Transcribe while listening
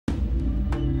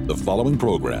The following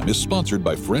program is sponsored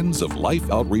by Friends of Life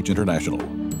Outreach International.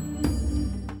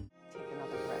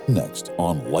 Next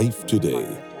on Life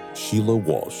Today, Sheila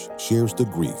Walsh shares the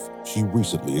grief she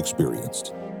recently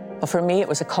experienced. Well, for me, it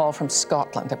was a call from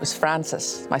Scotland. It was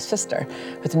Frances, my sister,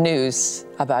 with news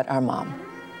about our mom.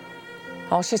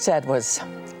 All she said was,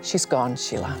 "She's gone,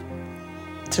 Sheila."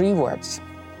 3 words.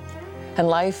 And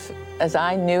life, as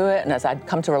I knew it and as I'd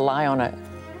come to rely on it,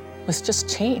 was just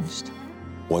changed.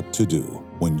 What to do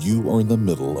when you are in the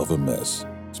middle of a mess.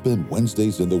 Spend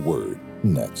Wednesdays in the Word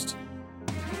next.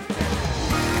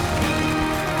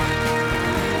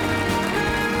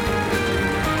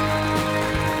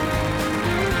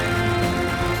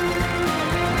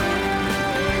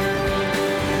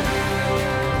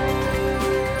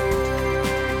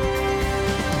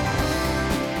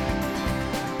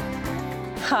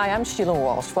 Hi, I'm Sheila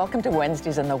Walsh. Welcome to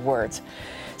Wednesdays in the Word.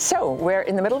 So, we're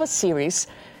in the middle of a series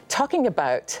talking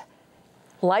about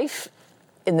life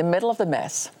in the middle of the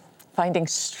mess, finding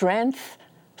strength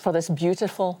for this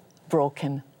beautiful,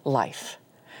 broken life.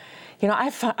 You know,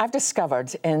 I've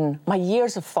discovered in my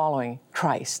years of following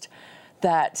Christ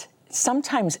that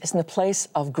sometimes it's in the place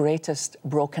of greatest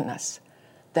brokenness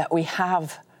that we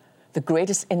have the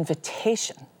greatest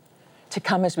invitation to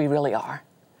come as we really are.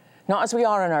 Not as we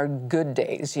are in our good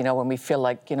days, you know, when we feel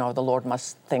like, you know, the Lord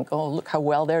must think, oh, look how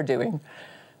well they're doing.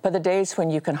 But the days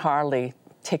when you can hardly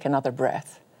take another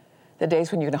breath, the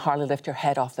days when you can hardly lift your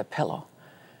head off the pillow.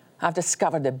 I've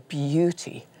discovered the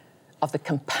beauty of the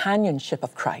companionship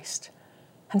of Christ.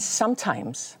 And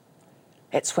sometimes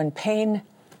it's when pain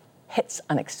hits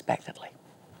unexpectedly.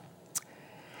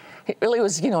 It really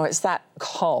was, you know, it's that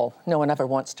call no one ever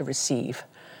wants to receive.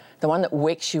 The one that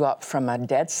wakes you up from a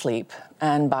dead sleep,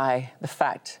 and by the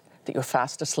fact that you're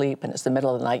fast asleep and it's the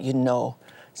middle of the night, you know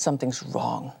something's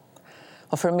wrong.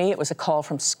 Well, for me, it was a call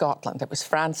from Scotland. It was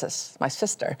Frances, my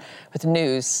sister, with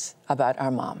news about our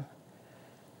mom.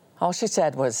 All she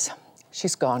said was,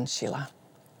 "She's gone, Sheila."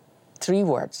 3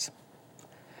 words.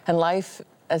 And life,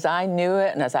 as I knew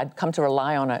it and as I'd come to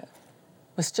rely on it,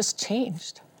 was just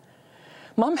changed.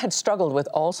 Mom had struggled with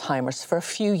Alzheimer's for a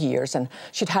few years, and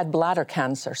she'd had bladder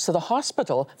cancer, so the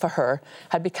hospital for her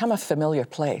had become a familiar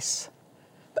place.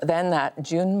 But then that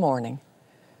June morning,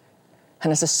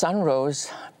 and as the sun rose,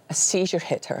 a seizure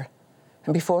hit her,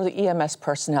 and before the EMS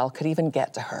personnel could even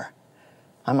get to her,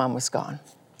 my mom was gone.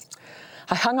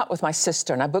 I hung up with my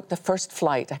sister, and I booked the first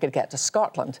flight I could get to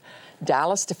Scotland,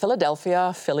 Dallas to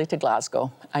Philadelphia, Philly to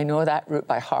Glasgow. I know that route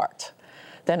by heart.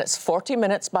 Then it's 40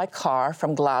 minutes by car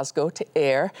from Glasgow to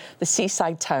Ayr, the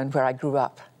seaside town where I grew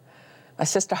up. My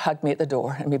sister hugged me at the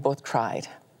door and we both cried.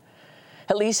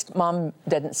 At least Mom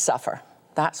didn't suffer.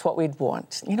 That's what we'd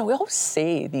want. You know, we always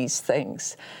say these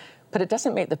things, but it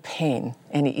doesn't make the pain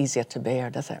any easier to bear,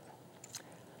 does it?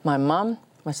 My mom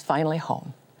was finally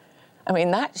home. I mean,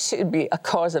 that should be a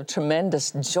cause of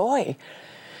tremendous joy.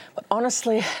 But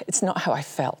honestly, it's not how I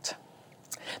felt.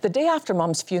 The day after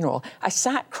Mom's funeral, I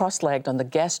sat cross-legged on the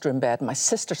guest room bed in my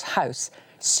sister's house,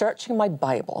 searching my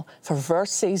Bible for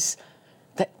verses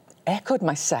that echoed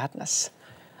my sadness.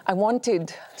 I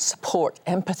wanted support,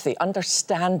 empathy,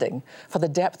 understanding for the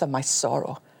depth of my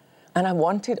sorrow. And I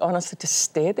wanted, honestly, to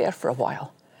stay there for a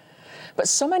while. But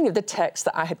so many of the texts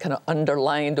that I had kind of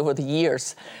underlined over the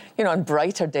years, you know, on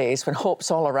brighter days when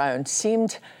hope's all around,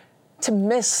 seemed to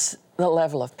miss the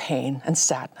level of pain and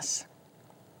sadness.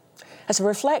 As I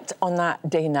reflect on that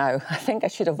day now, I think I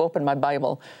should have opened my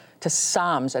Bible to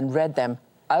Psalms and read them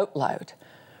out loud.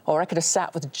 Or I could have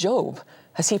sat with Job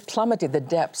as he plummeted the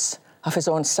depths of his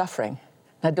own suffering.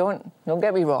 Now, don't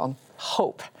get me wrong,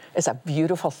 hope is a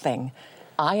beautiful thing.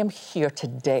 I am here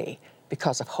today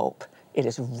because of hope. It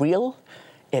is real,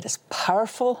 it is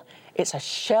powerful, it's a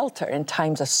shelter in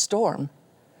times of storm.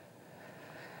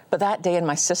 But that day in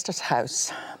my sister's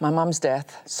house, my mum's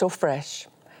death, so fresh,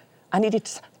 I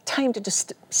needed time to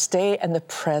just stay in the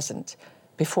present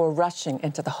before rushing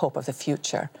into the hope of the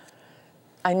future.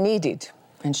 I needed,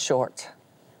 in short,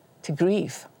 to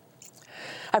grieve.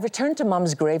 I returned to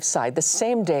Mum's graveside the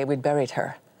same day we'd buried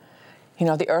her. You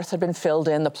know, the earth had been filled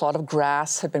in, the plot of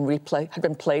grass had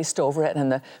been placed over it,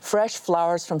 and the fresh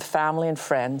flowers from family and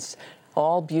friends,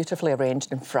 all beautifully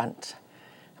arranged in front.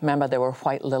 Remember, there were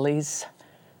white lilies,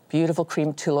 beautiful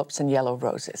cream tulips, and yellow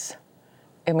roses.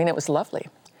 I mean, it was lovely.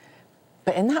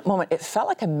 But in that moment, it felt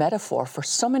like a metaphor for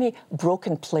so many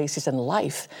broken places in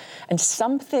life. And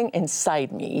something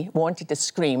inside me wanted to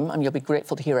scream, and you'll be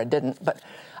grateful to hear I didn't, but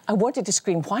I wanted to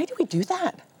scream, why do we do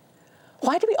that?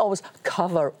 Why do we always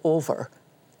cover over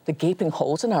the gaping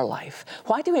holes in our life?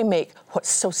 Why do we make what's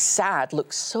so sad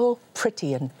look so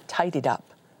pretty and tidied up?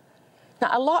 Now,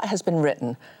 a lot has been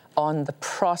written on the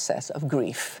process of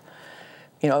grief.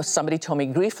 You know, somebody told me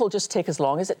grief will just take as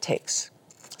long as it takes.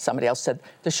 Somebody else said,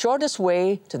 the shortest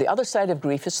way to the other side of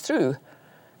grief is through.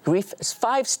 Grief is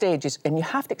 5 stages, and you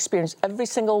have to experience every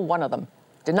single one of them.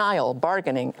 Denial,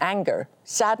 bargaining, anger,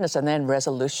 sadness, and then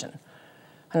resolution.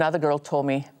 Another girl told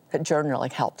me that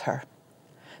journaling helped her.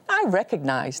 I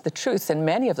recognize the truth in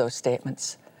many of those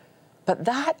statements, but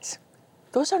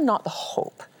those are not the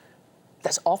hope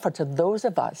that's offered to those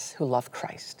of us who love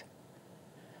Christ.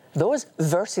 Those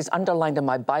verses underlined in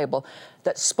my Bible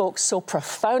that spoke so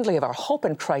profoundly of our hope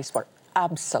in Christ were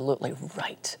absolutely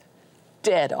right.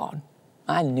 Dead on.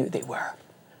 I knew they were.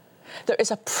 There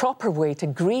is a proper way to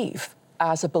grieve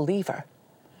as a believer.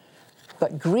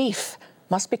 But grief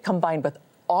must be combined with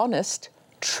honest,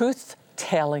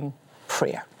 truth-telling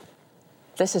prayer.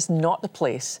 This is not the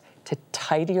place to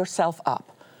tidy yourself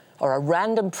up or a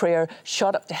random prayer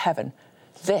shot up to heaven.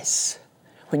 This,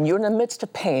 when you're in the midst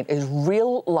of pain, is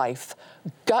real life,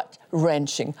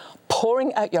 gut-wrenching,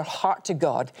 pouring out your heart to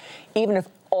God, even if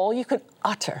all you can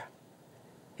utter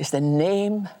is the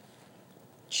name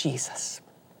Jesus.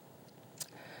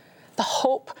 The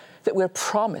hope that we're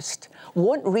promised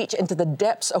won't reach into the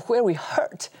depths of where we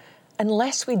hurt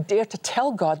unless we dare to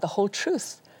tell God the whole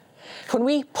truth. When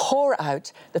we pour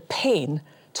out the pain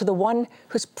to the one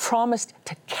who's promised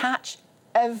to catch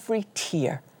every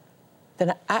tear, then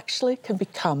it actually can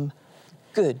become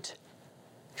good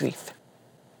grief.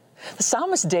 The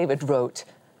psalmist David wrote,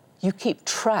 "You keep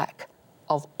track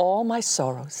of all my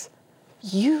sorrows.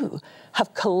 You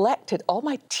have collected all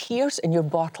my tears in your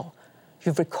bottle.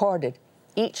 You've recorded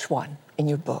each one in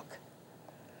your book."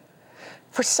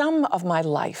 For some of my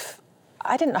life,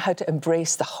 I didn't know how to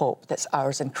embrace the hope that's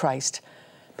ours in Christ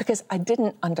because I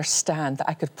didn't understand that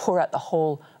I could pour out the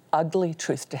whole ugly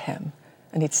truth to him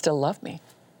and he'd still love me.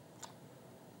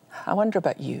 I wonder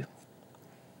about you.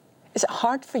 Is it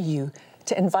hard for you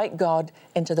to invite God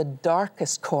into the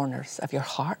darkest corners of your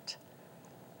heart?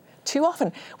 Too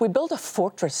often, we build a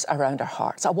fortress around our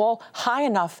hearts, a wall high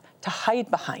enough to hide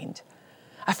behind,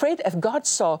 afraid if God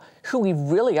saw who we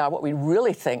really are, what we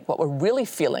really think, what we're really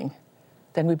feeling,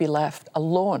 then we'd be left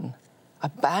alone,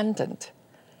 abandoned.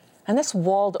 And this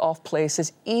walled-off place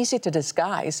is easy to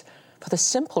disguise for the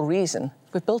simple reason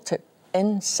we built it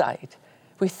inside.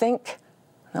 We think,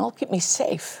 that'll keep me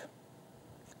safe.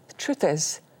 The truth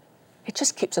is, it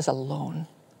just keeps us alone.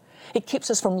 It keeps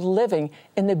us from living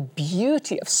in the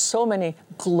beauty of so many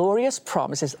glorious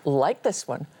promises like this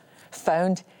one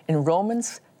found in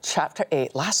Romans chapter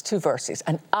 8, last 2 verses.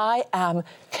 And I am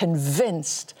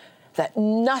convinced that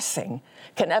nothing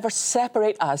can ever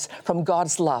separate us from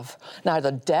God's love,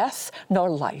 neither death nor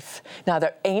life,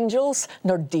 neither angels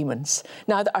nor demons,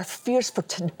 neither our fears for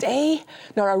today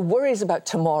nor our worries about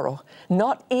tomorrow.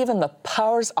 Not even the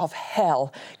powers of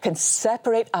hell can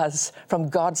separate us from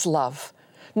God's love.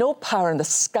 No power in the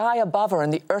sky above or in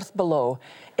the earth below.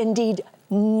 Indeed,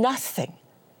 nothing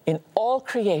in all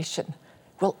creation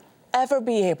will ever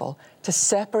be able to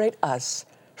separate us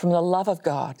from the love of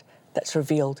God that's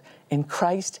revealed in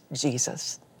Christ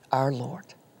Jesus, our Lord.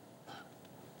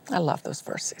 I love those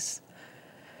verses.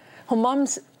 Well,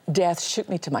 Mum's death shook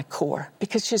me to my core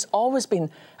because she's always been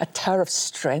a tower of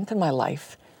strength in my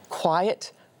life.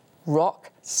 Quiet,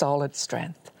 rock-solid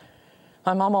strength.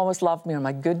 My mum always loved me on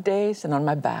my good days and on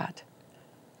my bad.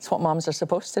 It's what moms are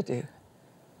supposed to do.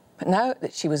 But now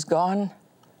that she was gone,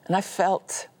 and I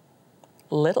felt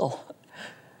little,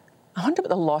 I wonder about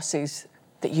the losses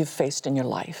that you've faced in your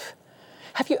life.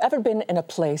 Have you ever been in a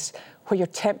place where you're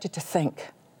tempted to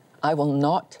think, I will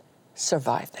not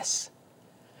survive this?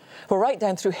 Well, right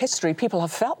down through history, people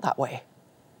have felt that way.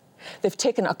 They've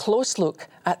taken a close look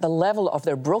at the level of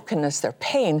their brokenness, their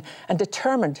pain, and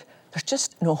determined there's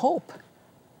just no hope.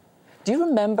 Do you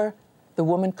remember the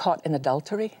woman caught in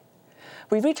adultery?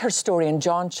 We read her story in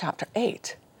John chapter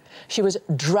 8. She was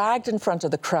dragged in front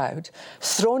of the crowd,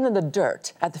 thrown in the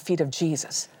dirt at the feet of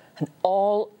Jesus, and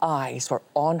all eyes were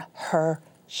on her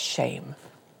shame.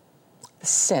 The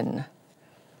sin,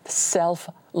 the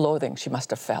self-loathing she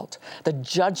must have felt, the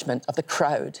judgment of the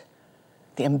crowd,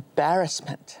 the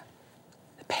embarrassment,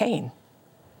 the pain.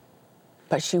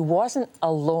 But she wasn't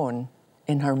alone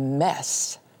in her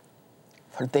mess,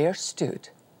 for there stood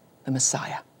the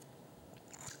Messiah.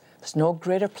 There's no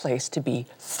greater place to be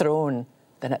thrown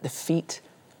than at the feet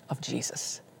of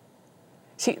Jesus.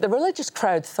 See, the religious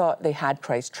crowd thought they had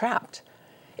Christ trapped.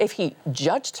 If he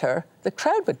judged her, the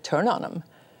crowd would turn on him.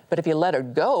 But if he let her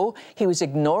go, he was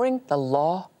ignoring the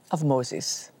law of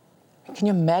Moses. Can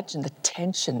you imagine the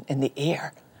tension in the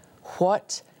air?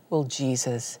 What will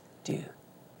Jesus do?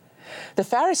 The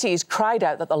Pharisees cried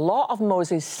out that the law of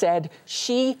Moses said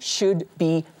she should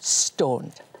be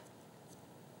stoned.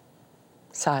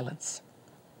 Silence.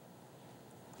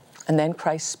 And then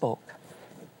Christ spoke.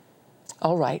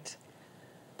 All right,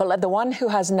 but let the one who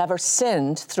has never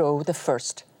sinned throw the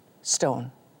first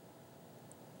stone.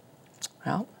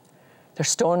 Well, their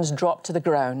stones dropped to the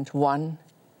ground one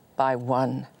by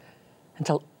one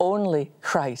until only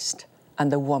Christ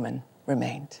and the woman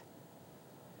remained.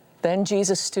 Then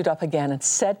Jesus stood up again and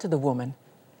said to the woman,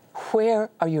 "Where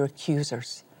are your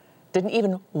accusers? Didn't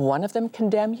even one of them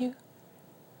condemn you?"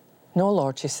 "No,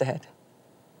 Lord," she said.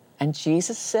 And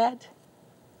Jesus said,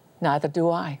 "Neither do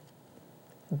I.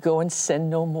 Go and sin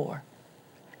no more."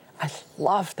 I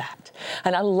love that.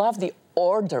 And I love the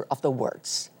order of the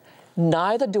words.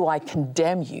 Neither do I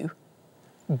condemn you.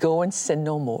 Go and sin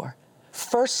no more.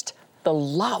 First, the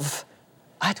love.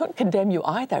 I don't condemn you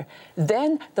either.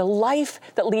 Then the life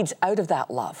that leads out of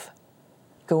that love.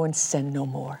 Go and sin no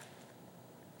more.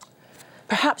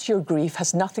 Perhaps your grief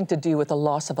has nothing to do with the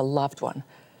loss of a loved one,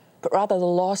 but rather the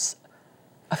loss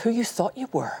of who you thought you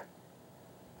were.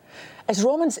 As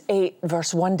Romans 8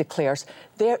 verse 1 declares,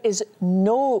 there is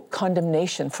no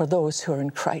condemnation for those who are in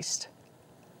Christ.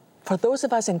 For those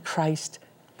of us in Christ,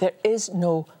 there is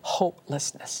no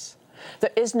hopelessness.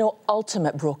 There is no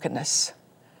ultimate brokenness.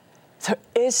 There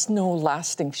is no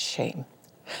lasting shame.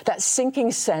 That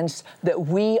sinking sense that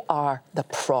we are the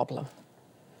problem,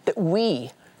 that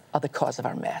we are the cause of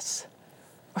our mess.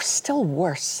 Or still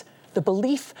worse, the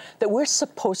belief that we're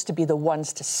supposed to be the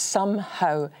ones to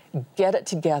somehow get it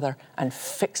together and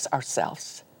fix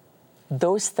ourselves.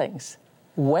 Those things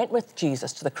went with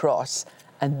Jesus to the cross,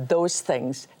 and those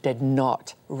things did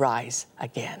not rise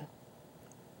again.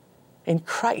 In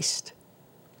Christ,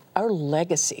 our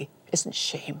legacy isn't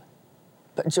shame,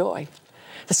 but joy.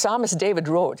 The psalmist David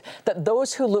wrote that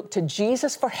those who look to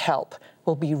Jesus for help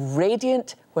will be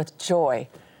radiant with joy.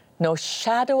 No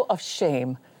shadow of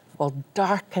shame will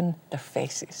darken their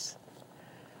faces.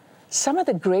 Some of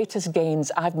the greatest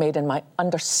gains I've made in my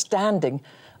understanding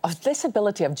of this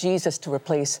ability of Jesus to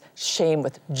replace shame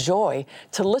with joy,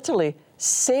 to literally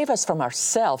save us from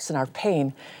ourselves and our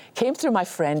pain, came through my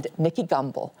friend Nicky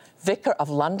Gumbel, vicar of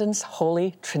London's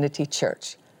Holy Trinity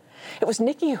Church. It was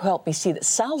Nicky who helped me see that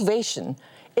salvation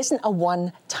isn't a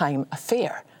one-time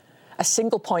affair, a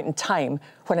single point in time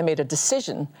when I made a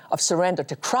decision of surrender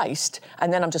to Christ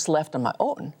and then I'm just left on my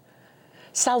own.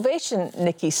 Salvation,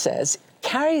 Nicky says,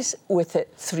 carries with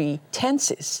it three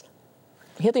tenses.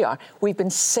 Here they are. We've been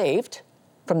saved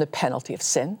from the penalty of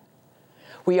sin.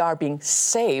 We are being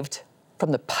saved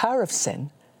from the power of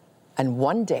sin. And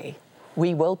one day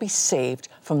we will be saved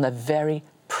from the very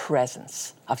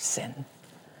presence of sin.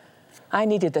 I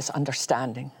needed this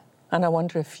understanding, and I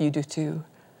wonder if you do too.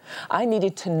 I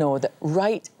needed to know that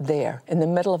right there in the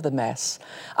middle of the mess,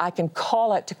 I can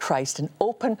call out to Christ in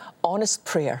open, honest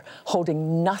prayer,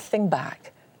 holding nothing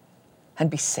back, and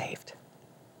be saved.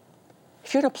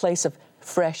 If you're in a place of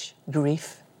fresh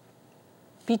grief,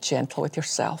 be gentle with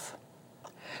yourself.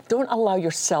 Don't allow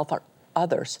yourself or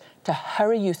others to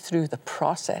hurry you through the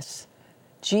process.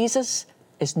 Jesus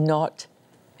is not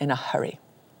in a hurry.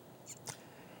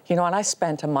 You know, and I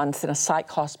spent a month in a psych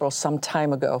hospital some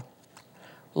time ago,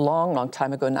 long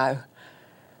time ago now.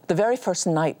 The very first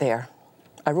night there,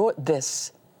 I wrote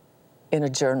this in a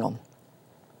journal.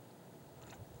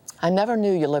 I never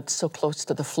knew you lived so close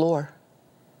to the floor.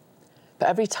 But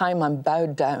every time I'm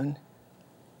bowed down,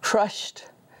 crushed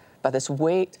by this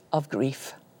weight of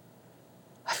grief,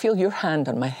 I feel your hand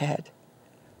on my head,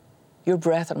 your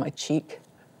breath on my cheek,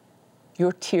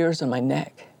 your tears on my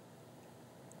neck.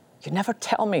 You never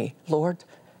tell me, Lord,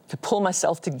 to pull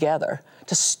myself together,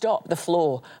 to stop the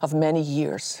flow of many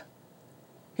years.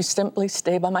 You simply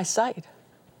stay by my side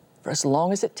for as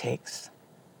long as it takes,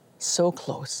 so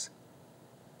close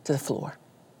to the floor.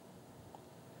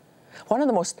 One of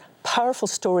the most powerful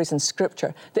stories in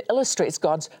Scripture that illustrates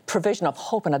God's provision of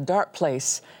hope in a dark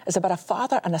place is about a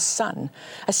father and a son,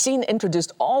 a scene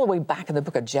introduced all the way back in the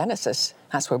book of Genesis.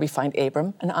 That's where we find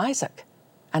Abram and Isaac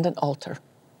and an altar.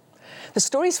 The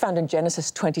story is found in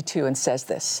Genesis 22 and says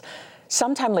this: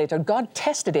 sometime later, God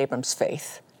tested Abram's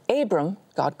faith. Abram,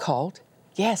 God called.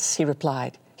 Yes, he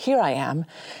replied, here I am.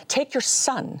 Take your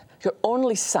son, your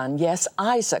only son, yes,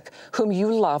 Isaac, whom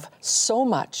you love so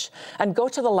much, and go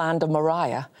to the land of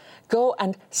Moriah. Go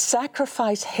and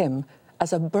sacrifice him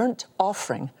as a burnt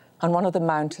offering on one of the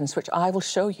mountains which I will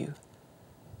show you.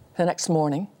 The next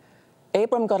morning,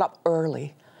 Abram got up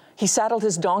early. He saddled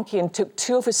his donkey and took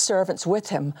two of his servants with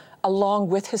him, along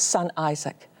with his son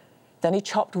Isaac. Then he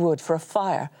chopped wood for a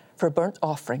fire for a burnt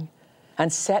offering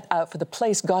and set out for the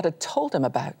place God had told him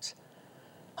about.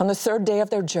 On the third day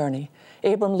of their journey,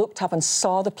 Abram looked up and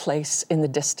saw the place in the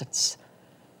distance.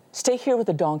 "Stay here with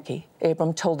the donkey,"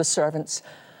 Abram told the servants.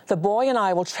 "The boy and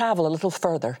I will travel a little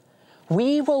further.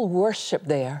 We will worship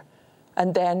there,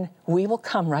 and then we will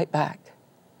come right back."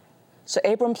 So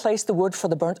Abram placed the wood for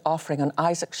the burnt offering on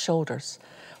Isaac's shoulders,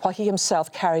 while he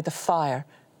himself carried the fire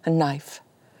and knife.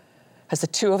 As the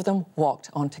two of them walked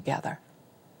on together,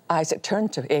 Isaac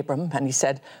turned to Abram and he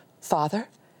said, "Father?"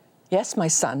 "Yes, my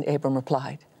son," Abram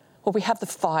replied. "Well, we have the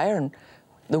fire and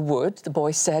the wood," the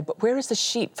boy said, "but where is the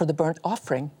sheep for the burnt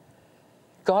offering?"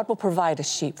 "God will provide a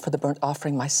sheep for the burnt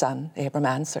offering, my son," Abram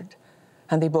answered,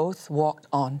 and they both walked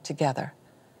on together.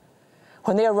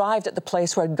 When they arrived at the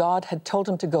place where God had told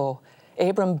him to go,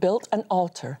 Abram built an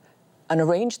altar and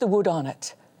arranged the wood on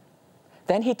it.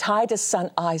 Then he tied his son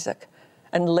Isaac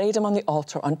and laid him on the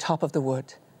altar on top of the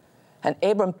wood. And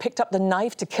Abram picked up the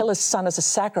knife to kill his son as a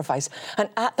sacrifice. And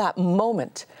at that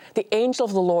moment, the angel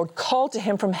of the Lord called to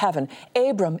him from heaven,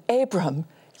 "Abram, Abram."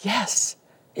 "Yes,"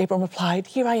 Abram replied,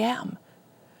 "here I am."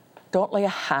 "Don't lay a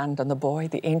hand on the boy,"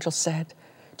 the angel said.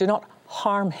 "Do not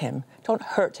harm him. Don't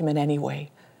hurt him in any way.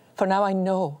 For now I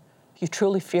know you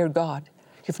truly fear God.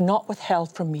 You've not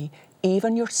withheld from me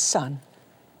even your son,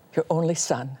 your only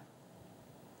son."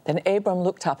 Then Abram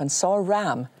looked up and saw a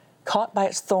ram caught by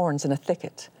its thorns in a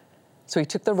thicket. So he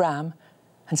took the ram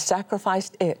and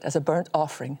sacrificed it as a burnt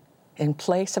offering in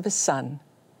place of his son.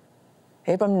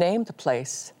 Abram named the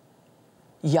place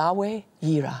Yahweh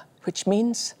Yireh, which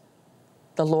means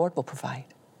the Lord will provide.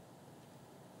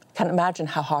 I can't imagine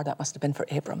how hard that must have been for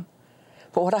Abram.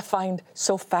 But what I find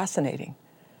so fascinating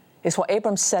is what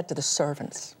Abram said to the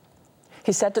servants.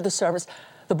 He said to the servants,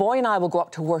 "The boy and I will go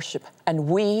up to worship, and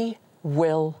we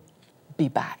will be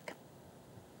back."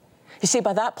 You see,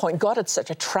 by that point, God had such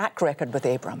a track record with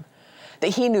Abram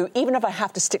that he knew, even if I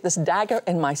have to stick this dagger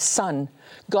in my son,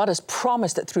 God has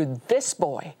promised that through this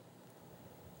boy,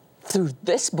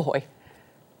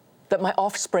 that my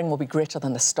offspring will be greater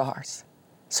than the stars.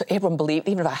 So Abram believed,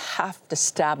 even if I have to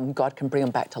stab him, God can bring him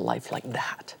back to life like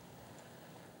that.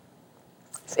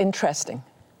 It's interesting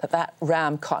that that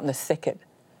ram caught in the thicket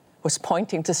was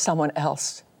pointing to someone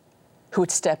else who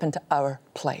would step into our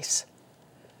place.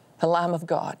 The Lamb of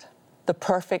God, the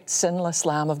perfect, sinless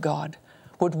Lamb of God,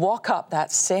 would walk up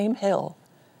that same hill,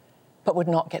 but would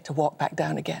not get to walk back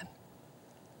down again.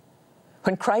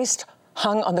 When Christ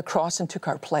hung on the cross and took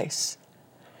our place,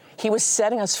 he was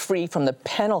setting us free from the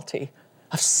penalty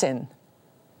of sin.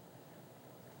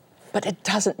 But it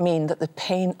doesn't mean that the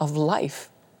pain of life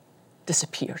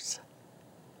disappears.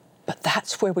 But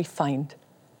that's where we find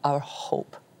our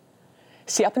hope.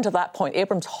 See, up until that point,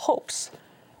 Abram's hopes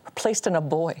were placed in a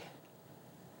boy.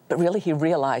 But really he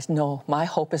realized, no, my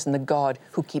hope is in the God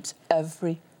who keeps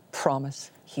every promise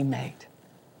he made.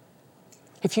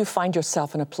 If you find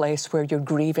yourself in a place where you're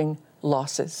grieving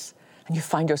losses and you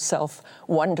find yourself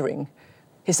wondering,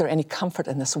 is there any comfort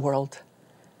in this world?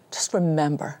 Just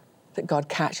remember that God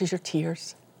catches your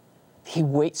tears. He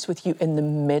waits with you in the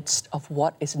midst of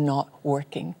what is not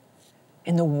working.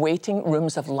 In the waiting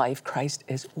rooms of life, Christ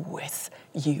is with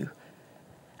you.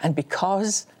 And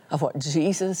because of what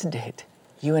Jesus did,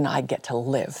 you and I get to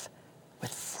live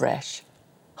with fresh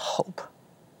hope.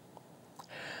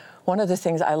 One of the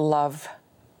things I love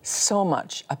so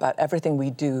much about everything we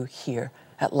do here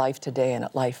at Life Today and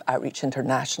at Life Outreach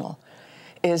International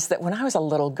is that when I was a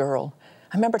little girl,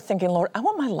 I remember thinking, Lord, I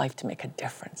want my life to make a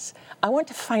difference. I want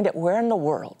to find out where in the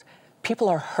world people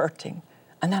are hurting,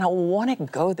 and then I want to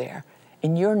go there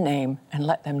in your name and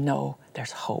let them know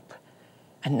there's hope.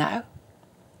 And now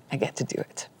I get to do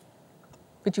it.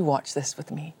 Would you watch this with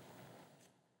me?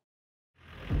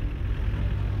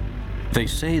 They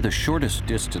say the shortest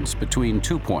distance between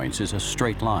 2 points is a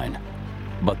straight line,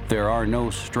 but there are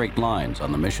no straight lines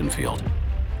on the mission field.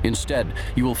 Instead,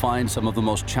 you will find some of the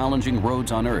most challenging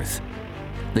roads on Earth.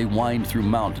 They wind through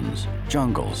mountains,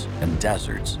 jungles, and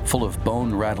deserts full of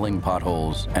bone-rattling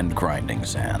potholes and grinding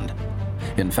sand.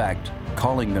 In fact,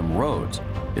 calling them roads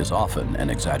is often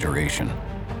an exaggeration.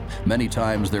 Many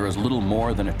times there is little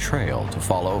more than a trail to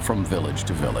follow from village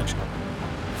to village.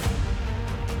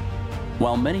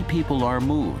 While many people are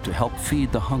moved to help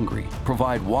feed the hungry,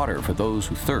 provide water for those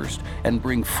who thirst, and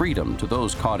bring freedom to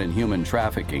those caught in human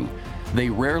trafficking, they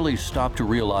rarely stop to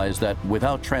realize that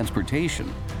without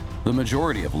transportation, the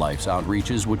majority of life's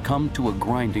outreaches would come to a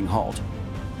grinding halt.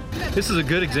 This is a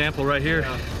good example right here.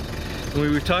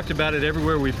 We've talked about it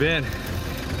everywhere we've been.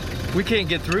 We can't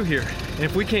get through here. And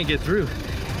if we can't get through,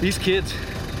 these kids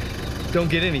don't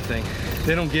get anything.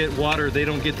 They don't get water, they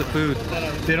don't get the food,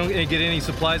 they don't get any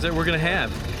supplies that we're gonna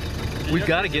have. we've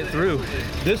got to get through.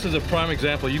 This is a prime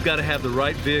example. You've got to have the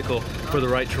right vehicle for the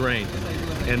right terrain.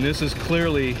 And this is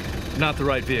clearly not the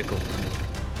right vehicle.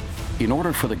 In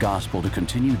order for the gospel to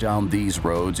continue down these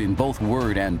roads in both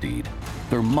word and deed,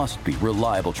 there must be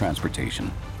reliable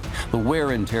transportation. The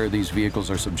wear and tear these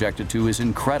vehicles are subjected to is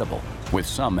incredible, with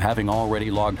some having already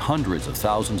logged hundreds of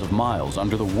thousands of miles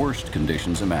under the worst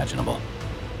conditions imaginable.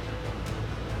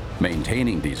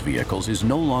 Maintaining these vehicles is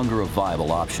no longer a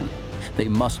viable option. They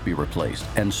must be replaced,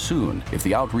 and soon, if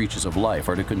the outreaches of life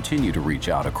are to continue to reach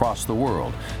out across the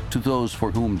world to those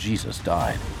for whom Jesus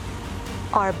died.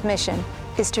 Our mission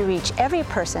is to reach every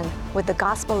person with the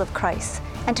gospel of Christ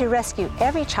and to rescue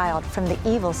every child from the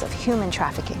evils of human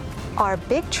trafficking. Our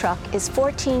big truck is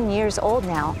 14 years old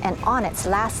now and on its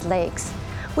last legs.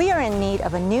 We are in need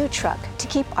of a new truck to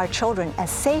keep our children as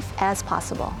safe as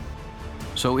possible.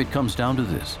 So it comes down to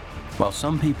this. While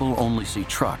some people only see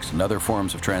trucks and other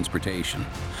forms of transportation,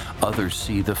 others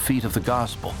see the feet of the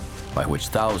gospel, by which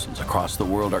thousands across the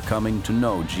world are coming to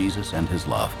know Jesus and his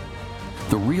love.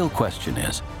 The real question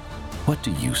is, what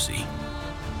do you see?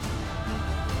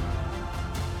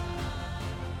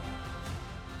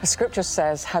 The scripture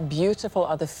says, how beautiful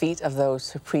are the feet of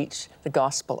those who preach the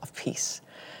gospel of peace.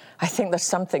 I think there's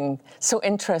something so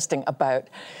interesting about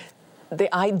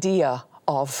the idea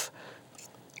of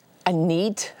a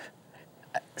need,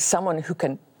 someone who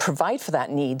can provide for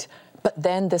that need, but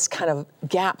then this kind of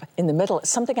gap in the middle.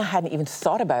 It's something I hadn't even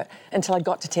thought about until I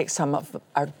got to take some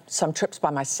trips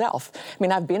by myself. I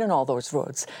mean, I've been on all those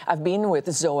roads. I've been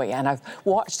with Zoe, and I've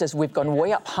watched as we've gone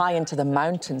way up high into the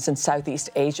mountains in Southeast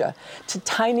Asia to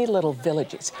tiny little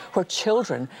villages where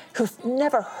children who've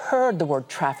never heard the word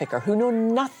trafficker, who know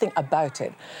nothing about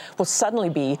it, will suddenly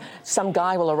be, some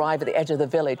guy will arrive at the edge of the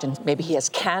village and maybe he has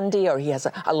candy or he has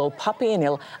a little puppy, and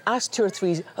he'll ask 2 or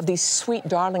 3 of these sweet,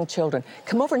 darling children,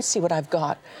 come over and see what I've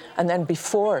got. And then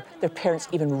before their parents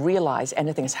even realize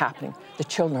anything is happening, the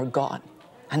children are gone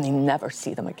and they never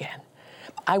see them again.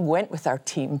 I went with our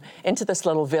team into this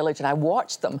little village and I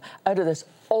watched them out of this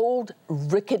old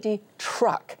rickety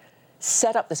truck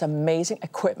set up this amazing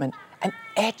equipment and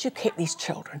educate these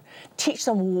children, teach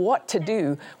them what to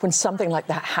do when something like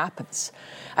that happens.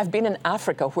 I've been in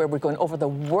Africa where we're going over the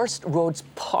worst roads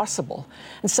possible.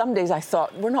 And some days I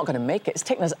thought, we're not going to make it. It's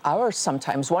taken us hours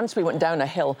sometimes. Once we went down a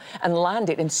hill and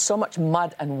landed in so much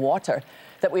mud and water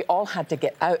that we all had to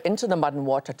get out into the mud and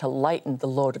water to lighten the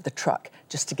load of the truck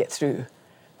just to get through.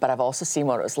 But I've also seen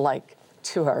what it was like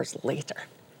 2 hours later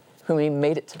when we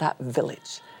made it to that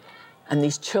village. And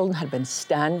these children had been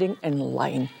standing in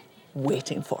line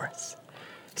waiting for us.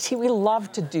 See, we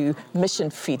love to do mission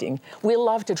feeding. We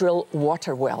love to drill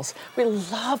water wells. We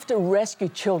love to rescue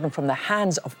children from the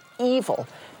hands of evil,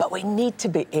 but we need to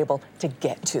be able to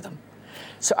get to them.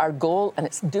 So our goal, and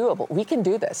it's doable, we can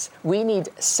do this. We need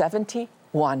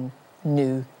 71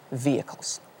 new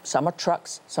vehicles. Some are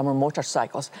trucks, some are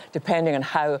motorcycles, depending on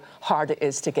how hard it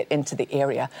is to get into the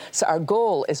area. So our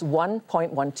goal is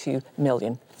 1.12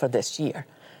 million for this year.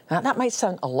 Now, that might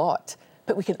sound a lot,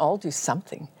 but we can all do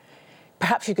something.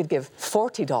 Perhaps you could give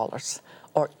 $40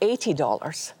 or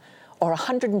 $80 or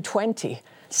 $120.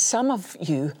 Some of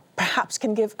you perhaps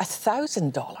can give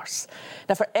 $1,000.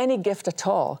 Now, for any gift at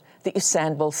all that you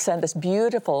send, we'll send this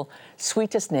beautiful,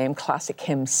 Sweetest Name classic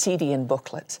hymn CD and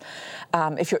booklet.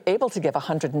 If you're able to give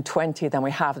 $120, then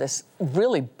we have this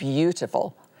really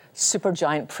beautiful, super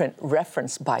giant print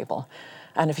reference Bible.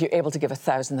 And if you're able to give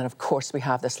 $1,000, then of course we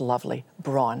have this lovely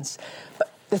bronze.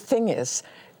 But the thing is,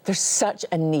 there's such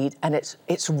a need, and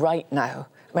it's right now.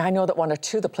 I mean, I know that 1 or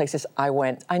 2 of the places I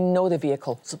went, I know the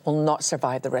vehicles will not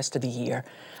survive the rest of the year.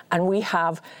 And we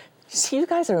have, see, you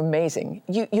guys are amazing.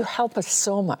 You help us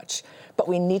so much, but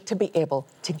we need to be able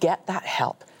to get that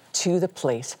help to the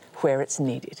place where it's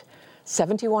needed.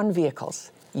 71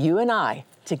 vehicles, you and I,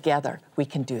 together, we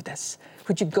can do this.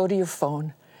 Would you go to your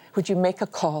phone? Would you make a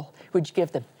call? Would you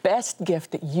give the best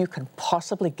gift that you can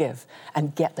possibly give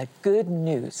and get the good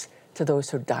news to those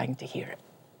who are dying to hear it?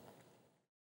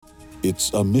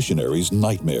 It's a missionary's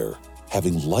nightmare,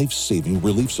 having life-saving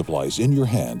relief supplies in your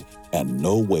hand and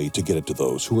no way to get it to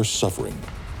those who are suffering.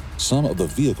 Some of the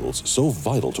vehicles so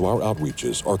vital to our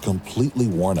outreaches are completely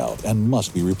worn out and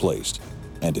must be replaced.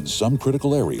 And in some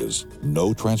critical areas,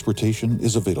 no transportation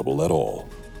is available at all.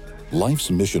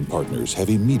 Life's mission partners have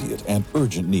immediate and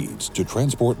urgent needs to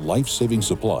transport life-saving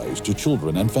supplies to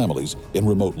children and families in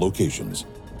remote locations.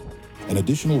 An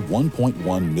additional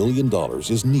 $1.1 million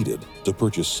is needed to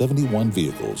purchase 71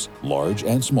 vehicles, large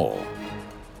and small.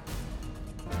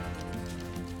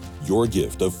 Your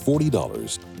gift of $40,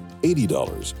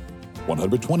 $80,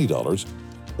 $120,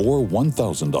 or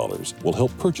 $1,000 will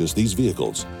help purchase these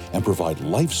vehicles and provide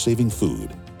life-saving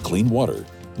food, clean water,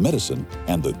 medicine,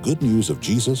 and the good news of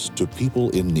Jesus to people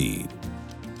in need.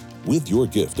 With your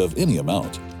gift of any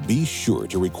amount, be sure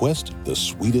to request The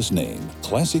Sweetest Name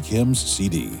Classic Hymns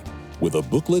CD with a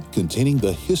booklet containing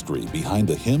the history behind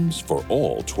the hymns for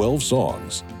all 12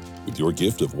 songs. With your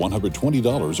gift of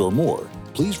 $120 or more,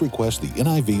 please request the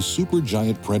NIV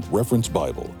Supergiant Print Reference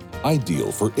Bible,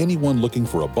 ideal for anyone looking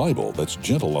for a Bible that's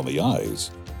gentle on the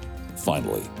eyes.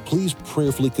 Finally, please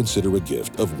prayerfully consider a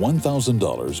gift of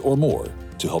 $1,000 or more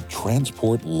to help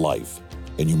transport life,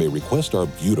 and you may request our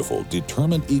beautiful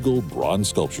Determined Eagle bronze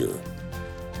sculpture.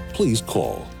 Please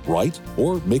call, write,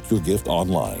 or make your gift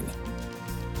online.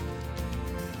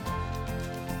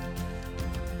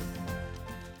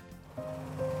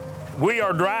 We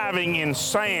are driving in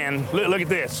sand. Look at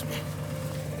this.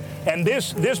 And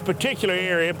this particular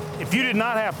area, if you did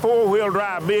not have four-wheel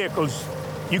drive vehicles,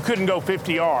 you couldn't go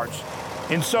 50 yards.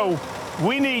 And so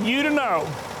we need you to know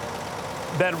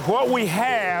that what we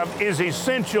have is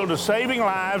essential to saving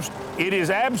lives. It is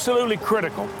absolutely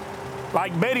critical.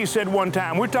 Like Betty said one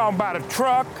time, we're talking about a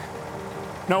truck.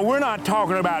 No, we're not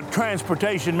talking about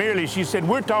transportation merely. She said,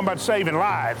 we're talking about saving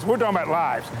lives. We're talking about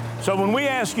lives. So when we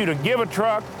ask you to give a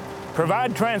truck,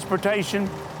 provide transportation,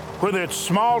 whether it's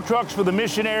small trucks for the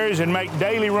missionaries and make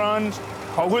daily runs,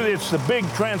 or whether it's the big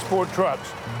transport trucks,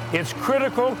 it's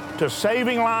critical to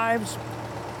saving lives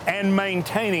and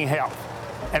maintaining health.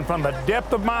 And from the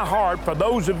depth of my heart, for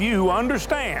those of you who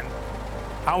understand,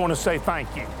 I want to say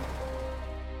thank you.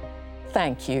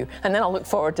 Thank you. And then I'll look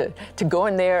forward to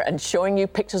going there and showing you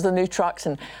pictures of the new trucks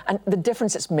and the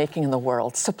difference it's making in the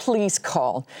world. So please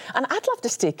call. And I'd love to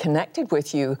stay connected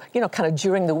with you, kind of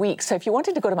during the week. So if you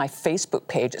wanted to go to my Facebook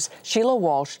page, it's Sheila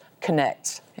Walsh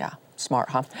Connects. Yeah, smart,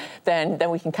 huh? Then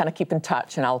we can kind of keep in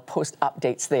touch, and I'll post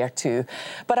updates there too.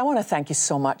 But I want to thank you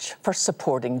so much for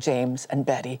supporting James and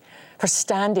Betty, for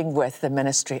standing with the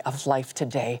ministry of Life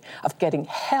Today, of getting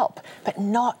help, but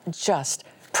not just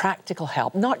practical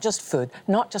help, not just food,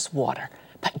 not just water,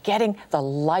 but getting the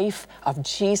life of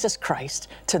Jesus Christ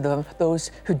to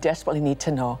those who desperately need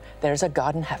to know there's a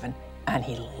God in heaven and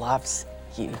He loves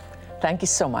you. Thank you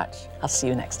so much. I'll see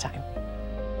you next time.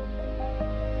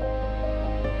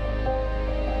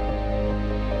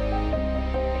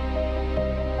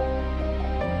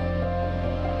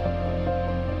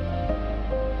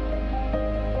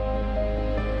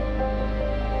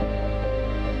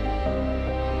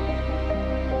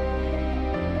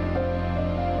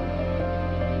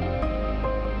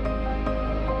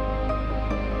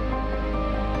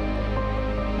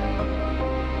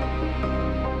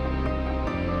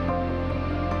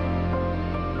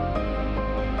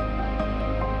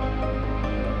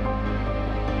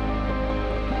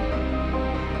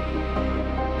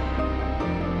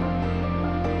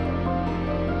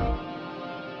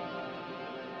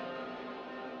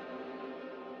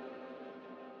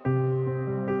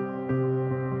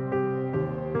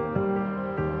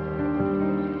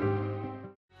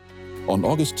 On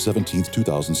August 17,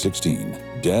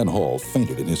 2016, Dan Hall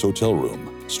fainted in his hotel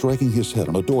room, striking his head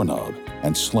on a doorknob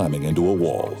and slamming into a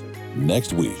wall.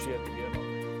 Next week,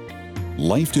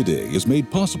 Life Today is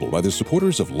made possible by the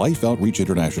supporters of Life Outreach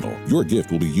International. Your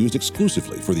gift will be used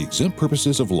exclusively for the exempt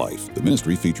purposes of life. The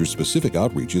ministry features specific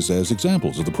outreaches as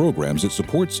examples of the programs it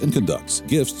supports and conducts.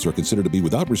 Gifts are considered to be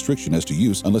without restriction as to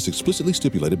use unless explicitly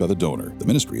stipulated by the donor. The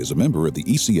ministry is a member of the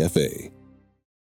ECFA.